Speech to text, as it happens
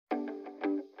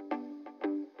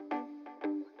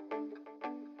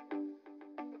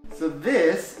So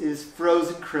this is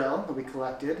frozen krill that we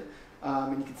collected,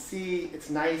 and you can see its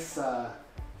nice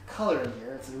color in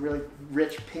here. It's a really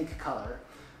rich pink color.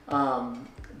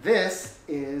 This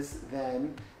is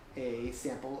then a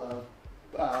sample of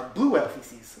blue whale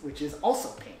feces, which is also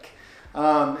pink.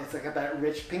 It's got that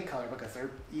rich pink color because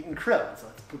they're eating krill, so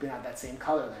it's pooping out that same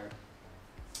color there.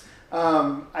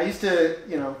 I used to,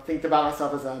 think about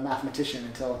myself as a mathematician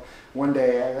until one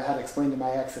day I had to explain to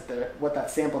my ex that what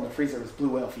that sample in the freezer was blue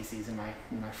whale feces in my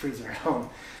freezer at home.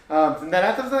 And then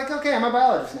I was like, okay, I'm a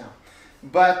biologist now.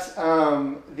 But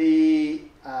this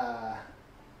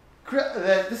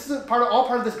is all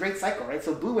part of this great cycle, right?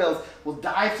 So blue whales will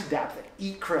dive to depth and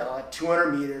eat krill at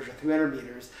 200 meters or 300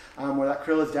 meters, where that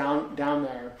krill is down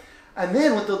there. And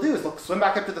then what they'll do is they'll swim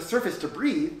back up to the surface to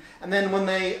breathe. And then when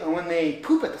they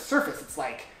poop at the surface, it's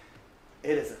like,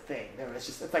 it is a thing.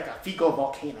 It's like a fecal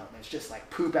volcano. There's just like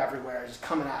poop everywhere, just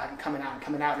coming out and coming out and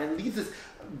coming out. And it leaves this,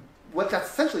 what that's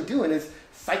essentially doing is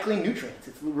cycling nutrients.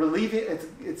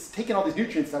 It's taking all these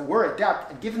nutrients that were at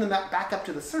depth and giving them that back up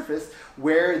to the surface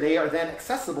where they are then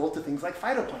accessible to things like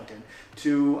phytoplankton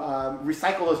to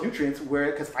recycle those nutrients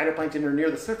because phytoplankton are near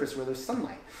the surface where there's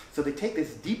sunlight. So they take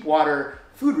these deep water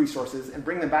food resources and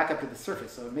bring them back up to the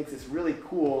surface. So it makes this really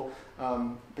cool,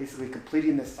 basically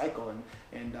completing this cycle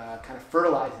and kind of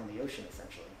fertilizing the ocean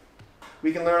essentially.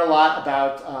 We can learn a lot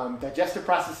about digestive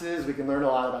processes. We can learn a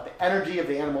lot about the energy of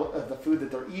the food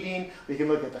that they're eating. We can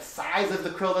look at the size of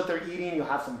the krill that they're eating. You'll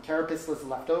have some carapace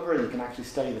left over, and you can actually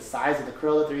study the size of the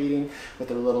krill that they're eating with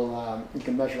their little. You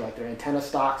can measure like their antenna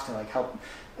stalks to help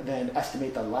then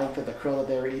estimate the length of the krill that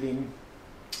they're eating.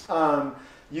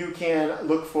 You can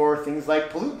look for things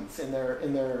like pollutants in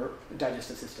their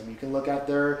digestive system. You can look at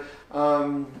their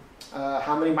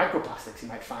how many microplastics you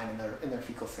might find in their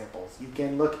fecal samples. You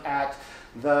can look at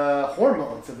the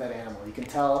hormones of that animal. You can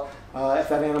tell if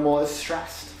that animal is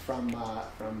stressed from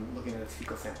looking at its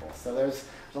fecal samples. So there's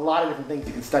a lot of different things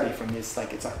you can study from this.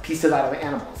 It's a piece of that of an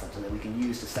animal essentially that we can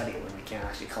use to study it when we can't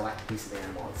actually collect a piece of the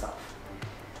animal itself.